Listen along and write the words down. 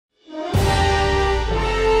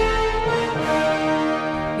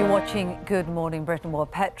watching Good Morning Britain. Well,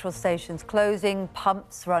 petrol stations closing,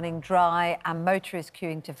 pumps running dry and motorists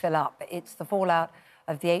queuing to fill up. It's the fallout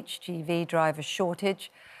of the HGV driver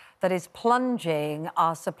shortage that is plunging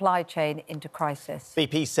our supply chain into crisis.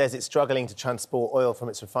 BP says it's struggling to transport oil from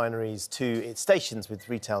its refineries to its stations, with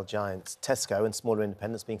retail giants Tesco and smaller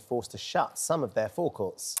independents being forced to shut some of their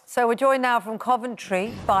forecourts. So we're joined now from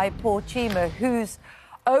Coventry by Paul Chima, whose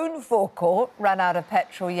own forecourt ran out of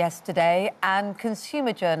petrol yesterday, and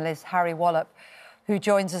consumer journalist Harry Wallop, who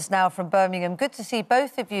joins us now from Birmingham. Good to see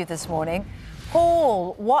both of you this morning.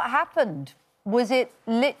 Paul, what happened? Was it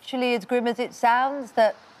literally as grim as it sounds,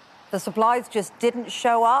 that the supplies just didn't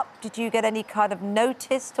show up? Did you get any kind of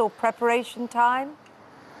notice or preparation time?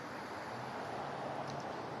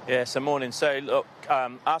 Yeah, so morning. So, look,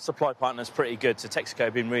 our supply partner's pretty good. So Texaco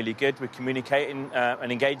have been really good with communicating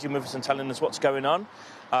and engaging with us and telling us what's going on.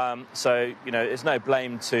 So, you know, there's no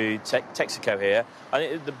blame to Texaco here. I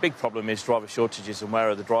think the big problem is driver shortages and where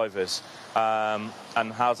are the drivers. And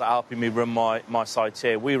how's that helping me run my site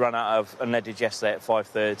here? We ran out of unleaded yesterday at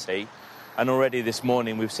 5:30. And already this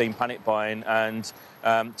morning we've seen panic buying, and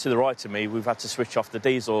to the right of me we've had to switch off the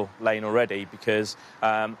diesel lane already because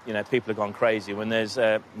you know, people have gone crazy when there's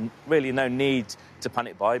really no need to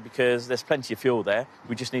panic buy because there's plenty of fuel there.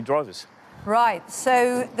 We just need drivers. Right.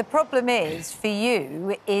 So the problem is for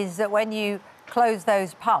you is that when you close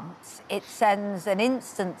those pumps, it sends an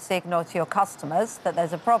instant signal to your customers that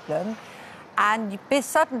there's a problem, and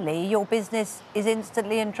suddenly your business is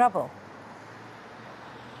instantly in trouble.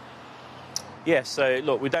 Yes, so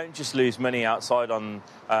look, we don't just lose money outside on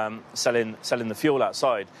selling the fuel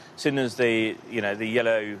outside. As soon as the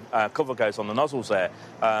yellow cover goes on the nozzles there,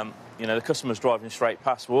 you know, the customer's driving straight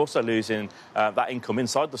past. We're also losing that income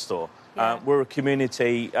inside the store. Yeah. We're a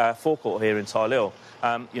community forecourt here in Tyler Hill,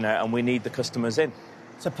 you know, and we need the customers in.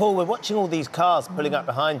 So, Paul, we're watching all these cars pulling up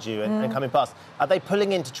behind you and coming past. Are they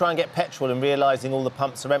pulling in to try and get petrol and realising all the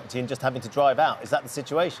pumps are empty and just having to drive out? Is that the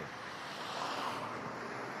situation?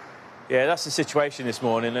 Yeah, that's the situation this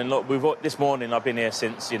morning. And look, this morning I've been here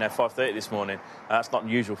since 5:30 this morning. That's not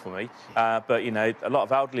unusual for me, but you know, a lot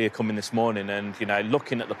of elderly are coming this morning and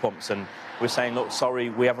looking at the pumps, and we're saying, look, sorry,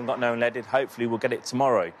 we haven't got no unleaded. Hopefully we'll get it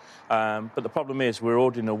tomorrow. But the problem is we're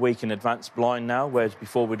ordering a week in advance blind now, whereas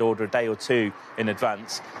before we'd order a day or two in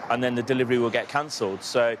advance, and then the delivery will get cancelled.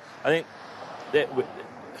 So I think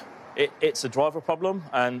it's a driver problem,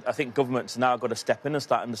 and I think government's now got to step in and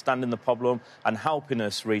start understanding the problem and helping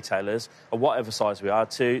us, retailers, of whatever size we are,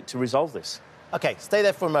 to resolve this. OK, stay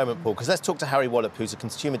there for a moment, Paul, because let's talk to Harry Wallop, who's a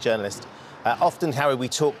consumer journalist. Often, Harry, we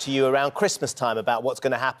talk to you around Christmas time about what's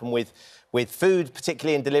going to happen with food,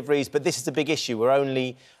 particularly in deliveries, but this is a big issue. We're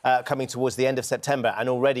only coming towards the end of September, and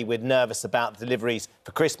already we're nervous about deliveries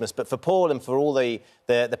for Christmas. But for Paul and for all the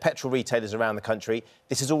petrol retailers around the country,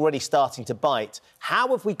 this is already starting to bite. How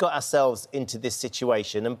have we got ourselves into this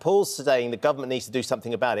situation? And Paul's saying the government needs to do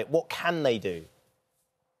something about it. What can they do?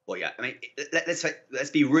 Well, yeah, I mean, let's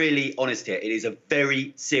be really honest here. It is a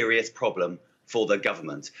very serious problem for the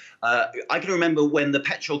government. I can remember when the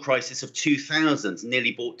petrol crisis of 2000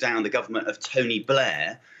 nearly brought down the government of Tony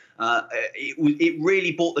Blair. It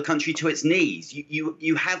really brought the country to its knees.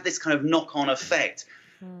 You have this kind of knock-on effect.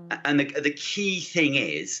 And the key thing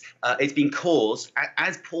is it's been caused,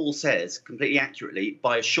 as Paul says completely accurately,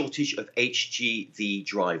 by a shortage of HGV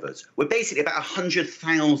drivers. We're basically about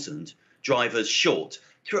 100,000 drivers short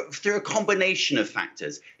through a combination of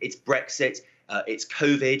factors. It's Brexit, it's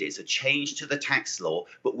COVID, it's a change to the tax law,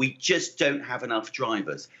 but we just don't have enough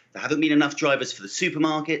drivers. There haven't been enough drivers for the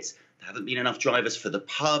supermarkets, there haven't been enough drivers for the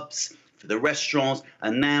pubs, for the restaurants,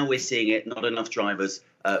 and now we're seeing it, not enough drivers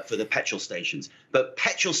for the petrol stations. But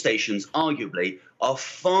petrol stations, arguably, are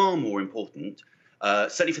far more important,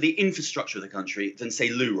 certainly for the infrastructure of the country, than, say,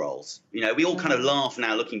 loo rolls. You know, we all kind of laugh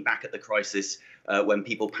now looking back at the crisis when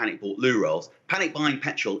people panic bought loo rolls. Panic buying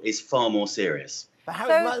petrol is far more serious. But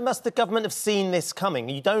how must the government have seen this coming?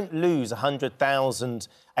 You don't lose 100,000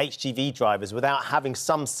 HGV drivers without having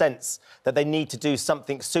some sense that they need to do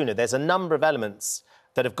something sooner. There's a number of elements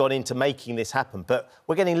that have gone into making this happen. But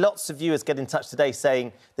we're getting lots of viewers get in touch today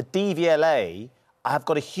saying the DVLA have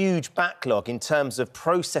got a huge backlog in terms of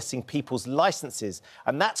processing people's licences,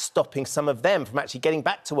 and that's stopping some of them from actually getting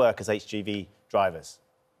back to work as HGV drivers.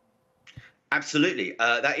 Absolutely.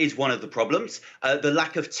 That is one of the problems. The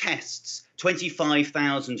lack of tests.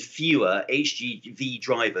 25,000 fewer HGV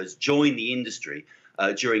drivers joined the industry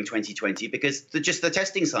during 2020 because the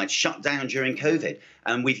testing sites shut down during COVID,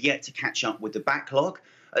 and we've yet to catch up with the backlog.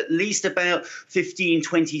 At least about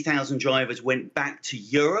 20,000 drivers went back to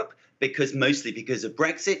Europe, mostly because of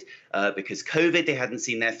Brexit, because COVID, they hadn't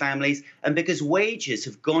seen their families, and because wages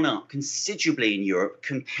have gone up considerably in Europe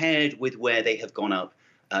compared with where they have gone up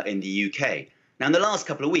in the UK. Now, in the last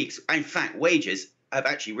couple of weeks, in fact, wages have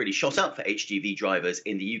actually really shot up for HGV drivers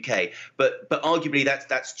in the UK, but arguably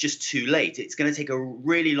that's just too late. It's going to take a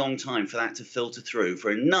really long time for that to filter through, for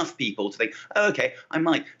enough people to think, oh, okay, I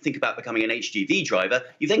might think about becoming an HGV driver.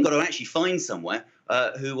 You've then got to actually find somewhere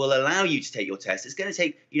who will allow you to take your test. It's going to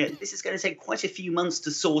take, this is going to take quite a few months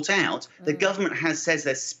to sort out. The government says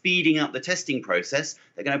they're speeding up the testing process.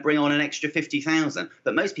 They're going to bring on an extra 50,000.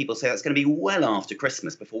 But most people say that's going to be well after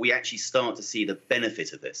Christmas before we actually start to see the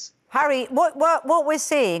benefit of this. Harry, what we're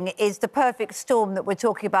seeing is the perfect storm that we're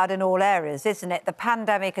talking about in all areas, isn't it? The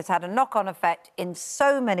pandemic has had a knock-on effect in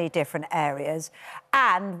so many different areas.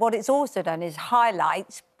 And what it's also done is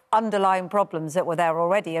highlight underlying problems that were there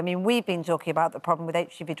already. I mean, we've been talking about the problem with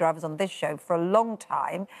HGV drivers on this show for a long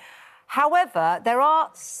time. However, there are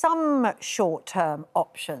some short-term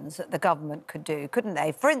options that the government could do, couldn't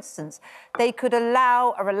they? For instance, they could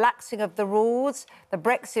allow a relaxing of the rules, the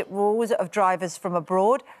Brexit rules of drivers from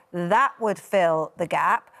abroad. That would fill the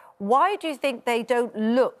gap. Why do you think they don't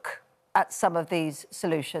look at some of these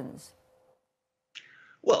solutions?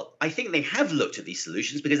 Well, I think they have looked at these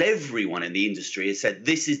solutions because everyone in the industry has said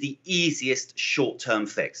this is the easiest short-term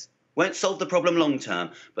fix. Won't solve the problem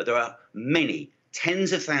long-term, but there are many,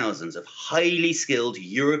 tens of thousands of highly skilled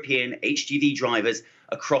European HGV drivers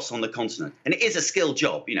across on the continent. And it is a skilled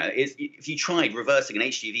job. If you tried reversing an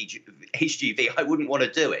HGV, I wouldn't want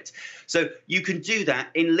to do it. So you can do that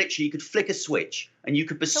in literally, you could flick a switch and you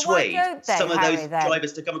could persuade some of those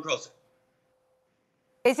drivers to come across.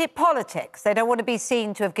 Is it politics? They don't want to be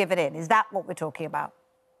seen to have given in. Is that what we're talking about?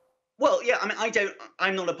 Well, yeah, I mean,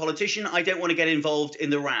 I'm not a politician. I don't want to get involved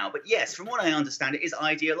in the row. But yes, from what I understand, it is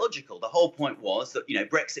ideological. The whole point was that,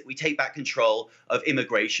 Brexit, we take back control of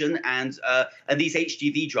immigration, and these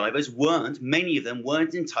HGV drivers many of them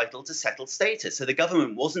weren't entitled to settled status. So the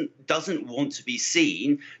government doesn't want to be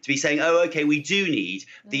seen to be saying, oh, OK, we do need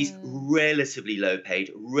these relatively low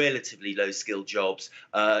paid, relatively low skilled jobs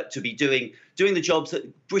to be doing the jobs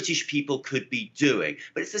that British people could be doing.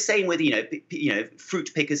 But it's the same with,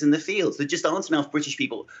 fruit pickers in the fields. There just aren't enough British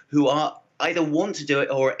people who are either want to do it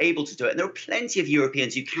or are able to do it. And there are plenty of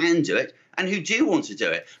Europeans who can do it and who do want to do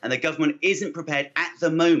it. And the government isn't prepared at the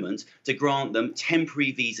moment to grant them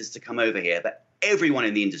temporary visas to come over here. But everyone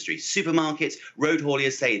in the industry, supermarkets, road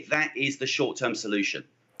hauliers say that is the short-term solution.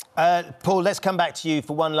 Paul, let's come back to you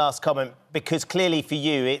for one last comment, because clearly for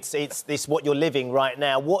you it's what you're living right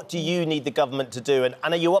now. What do you need the government to do? And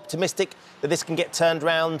are you optimistic that this can get turned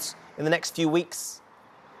around in the next few weeks?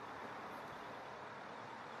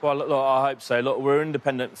 Well, look, I hope so. Look, we're an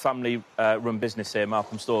independent family-run business here,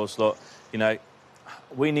 Malcolm Stores. Look,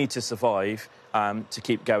 we need to survive to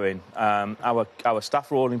keep going. Our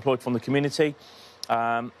staff are all employed from the community.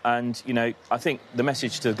 And, I think the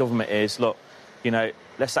message to the government is, look,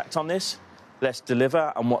 let's act on this. Let's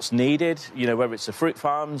deliver on what's needed, whether it's the fruit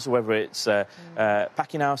farms, whether it's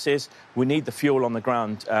packing houses. We need the fuel on the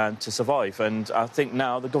ground to survive. And I think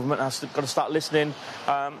now the government has got to start listening,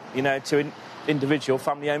 to individual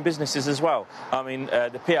family-owned businesses as well. I mean,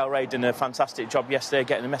 the PLA did a fantastic job yesterday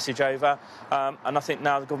getting the message over. And I think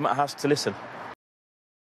now the government has to listen.